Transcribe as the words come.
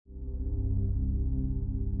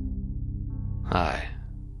Hi,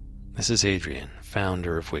 this is Adrian,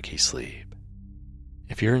 founder of WikiSleep.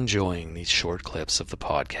 If you're enjoying these short clips of the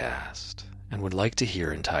podcast and would like to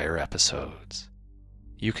hear entire episodes,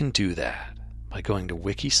 you can do that by going to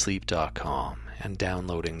wikisleep.com and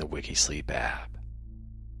downloading the WikiSleep app.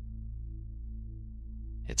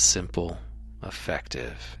 It's simple,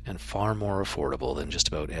 effective, and far more affordable than just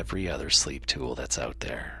about every other sleep tool that's out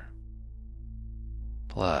there.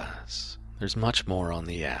 Plus, there's much more on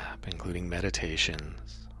the app, including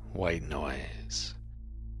meditations, white noise,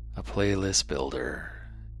 a playlist builder,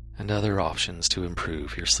 and other options to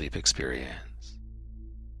improve your sleep experience.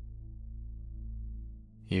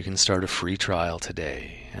 You can start a free trial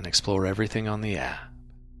today and explore everything on the app.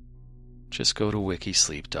 Just go to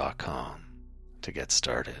wikisleep.com to get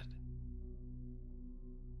started.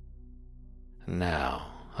 Now,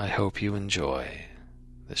 I hope you enjoy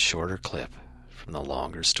this shorter clip from the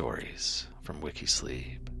longer stories from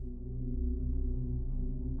WikiSleep.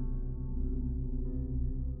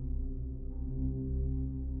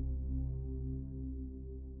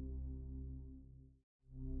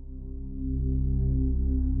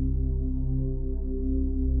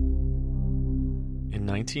 In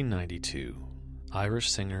 1992, Irish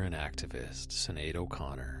singer and activist Sinéad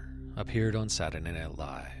O'Connor appeared on Saturday Night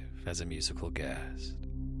Live as a musical guest.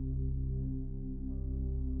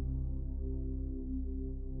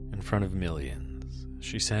 In front of millions,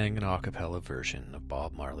 she sang an a cappella version of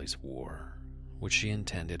Bob Marley's War, which she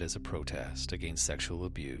intended as a protest against sexual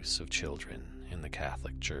abuse of children in the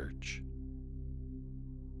Catholic Church.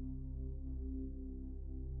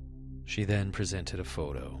 She then presented a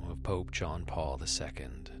photo of Pope John Paul II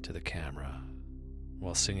to the camera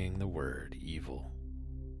while singing the word evil,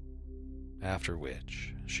 after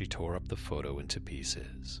which she tore up the photo into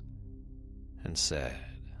pieces and said,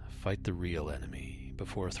 "Fight the real enemy,"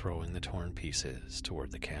 before throwing the torn pieces toward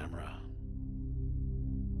the camera.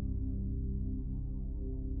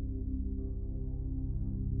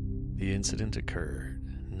 The incident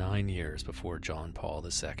occurred 9 years before John Paul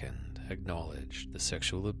II acknowledged the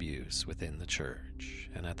sexual abuse within the church,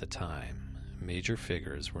 and at the time, major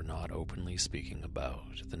figures were not openly speaking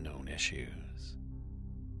about the known issues.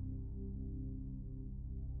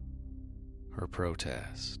 Her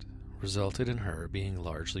protest resulted in her being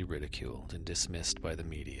largely ridiculed and dismissed by the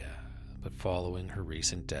media, but following her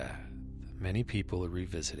recent death, many people are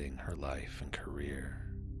revisiting her life and career.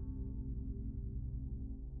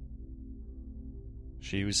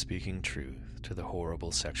 She was speaking truth to the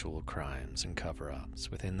horrible sexual crimes and cover-ups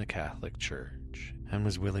within the Catholic Church and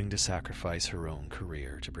was willing to sacrifice her own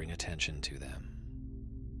career to bring attention to them.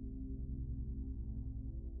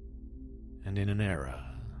 And in an era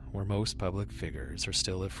where most public figures are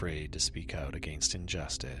still afraid to speak out against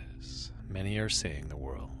injustice, many are saying the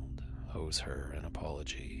world owes her an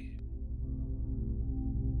apology.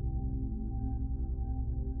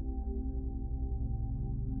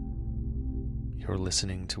 You're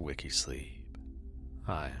listening to WikiSleep.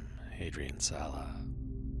 I'm Adrian Sala.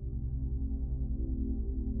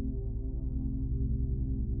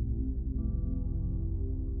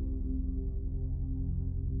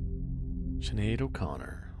 Sinéad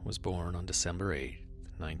O'Connor was born on December 8,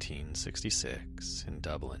 1966, in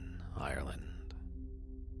Dublin, Ireland.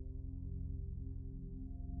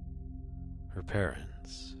 Her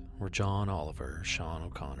parents were John Oliver Sean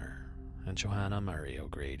O'Connor and Johanna Mary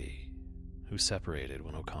O'Grady, who separated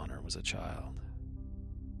when O'Connor was a child.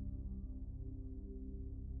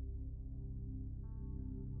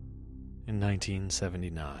 In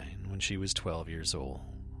 1979, when she was 12 years old,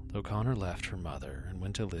 O'Connor left her mother and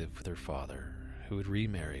went to live with her father, who had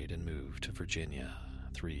remarried and moved to Virginia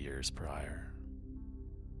 3 years prior.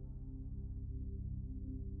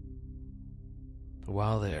 But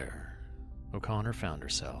while there, O'Connor found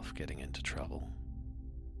herself getting into trouble.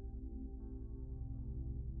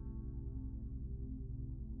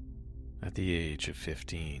 At the age of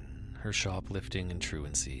 15, her shoplifting and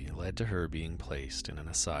truancy led to her being placed in an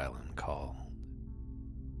asylum called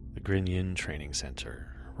the Grignon Training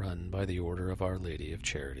Center, run by the Order of Our Lady of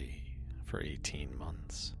Charity, for 18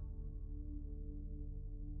 months.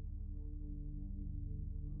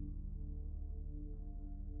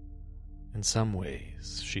 In some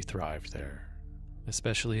ways, she thrived there,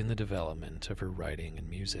 especially in the development of her writing and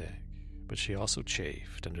music, but she also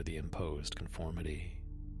chafed under the imposed conformity.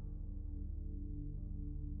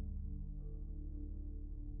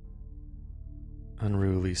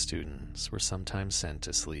 Unruly students were sometimes sent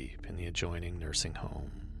to sleep in the adjoining nursing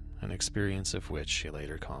home, an experience of which she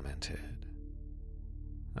later commented,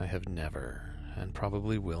 "I have never, and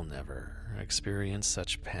probably will never, experience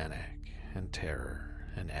such panic and terror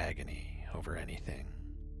and agony over anything."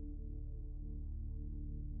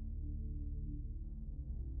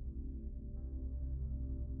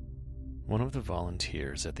 One of the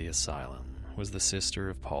volunteers at the asylum was the sister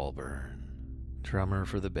of Paul Byrne, drummer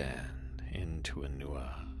for the band In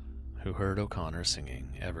Tuanua, who heard O'Connor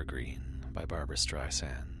singing Evergreen by Barbra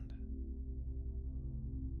Streisand.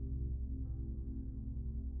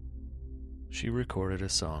 She recorded a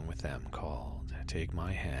song with them called Take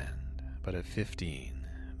My Hand, but at 15,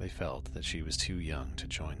 they felt that she was too young to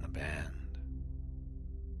join the band.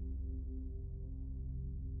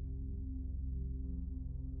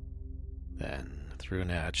 Then, through an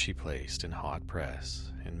ad she placed in Hot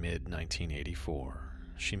Press in mid-1984,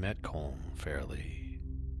 she met Colm Fairley.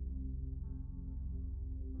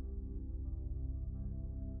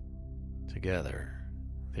 Together,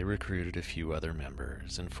 they recruited a few other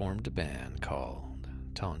members and formed a band called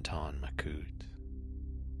Tonton Macoute.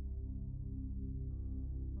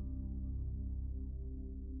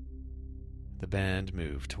 The band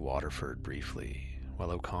moved to Waterford briefly, while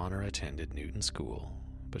O'Connor attended Newton School,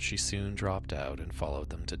 but she soon dropped out and followed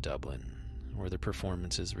them to Dublin, where their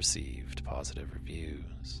performances received positive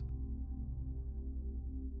reviews.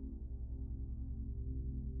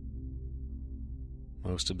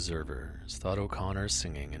 Most observers thought O'Connor's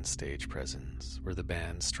singing and stage presence were the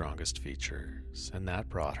band's strongest features, and that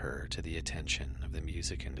brought her to the attention of the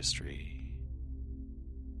music industry.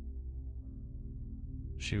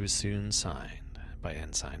 She was soon signed by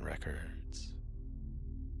Ensign Records.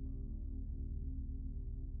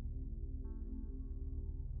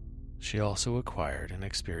 She also acquired an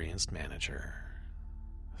experienced manager,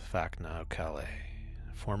 Facna O'Callaghan,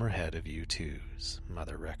 former head of U2's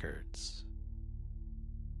Mother Records.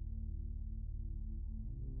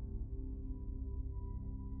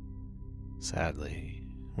 Sadly,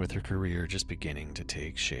 with her career just beginning to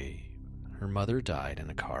take shape, her mother died in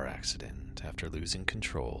a car accident after losing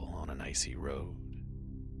control on an icy road.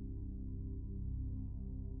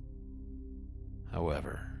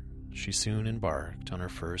 However, she soon embarked on her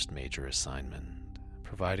first major assignment,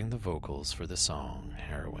 providing the vocals for the song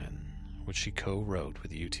Heroin, which she co-wrote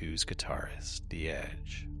with U2's guitarist, The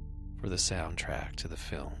Edge, for the soundtrack to the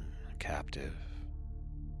film Captive.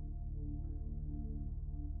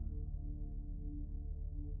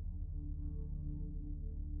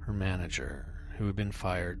 Her manager, who had been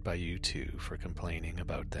fired by U2 for complaining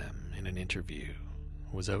about them in an interview,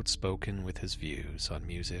 was outspoken with his views on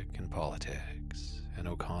music and politics, and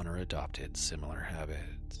O'Connor adopted similar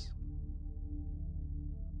habits.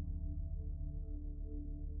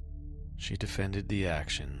 She defended the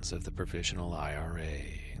actions of the Provisional IRA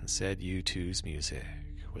and said U2's music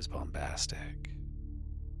was bombastic.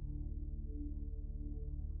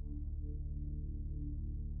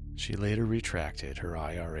 She later retracted her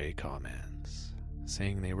IRA comments,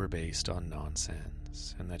 saying they were based on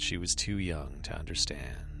nonsense and that she was too young to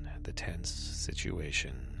understand the tense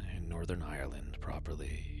situation in Northern Ireland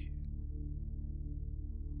properly.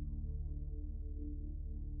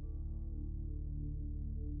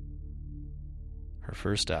 Her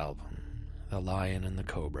first album, The Lion and the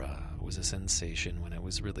Cobra, was a sensation when it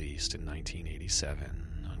was released in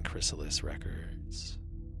 1987 on Chrysalis Records.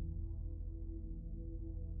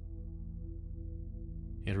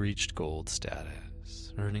 It reached gold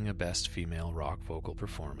status, earning a Best Female Rock Vocal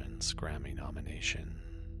Performance Grammy nomination.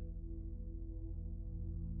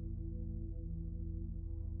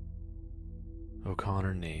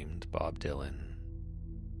 O'Connor named Bob Dylan,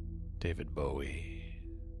 David Bowie,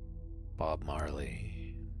 Bob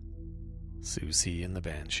Marley, Susie and the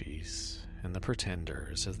Banshees, and the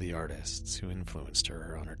Pretenders as the artists who influenced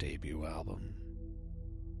her on her debut album.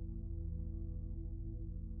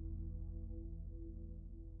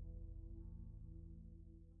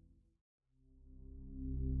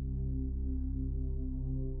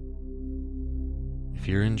 If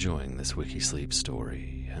you're enjoying this Wikisleep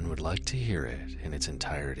story and would like to hear it in its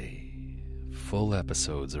entirety, full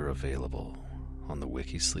episodes are available on the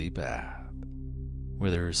Wikisleep app, where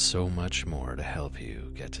there is so much more to help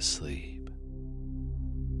you get to sleep.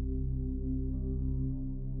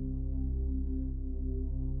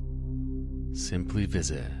 Simply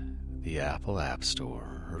visit the Apple App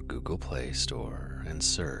Store or Google Play Store and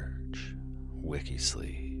search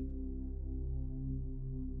Wikisleep.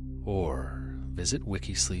 Or visit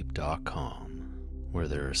wikisleep.com, where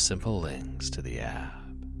there are simple links to the app.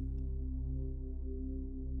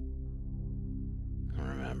 And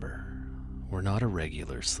remember, we're not a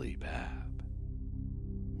regular sleep app.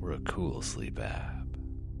 We're a cool sleep app.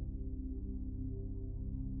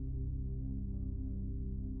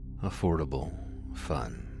 Affordable,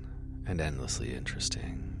 fun, and endlessly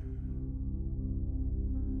interesting.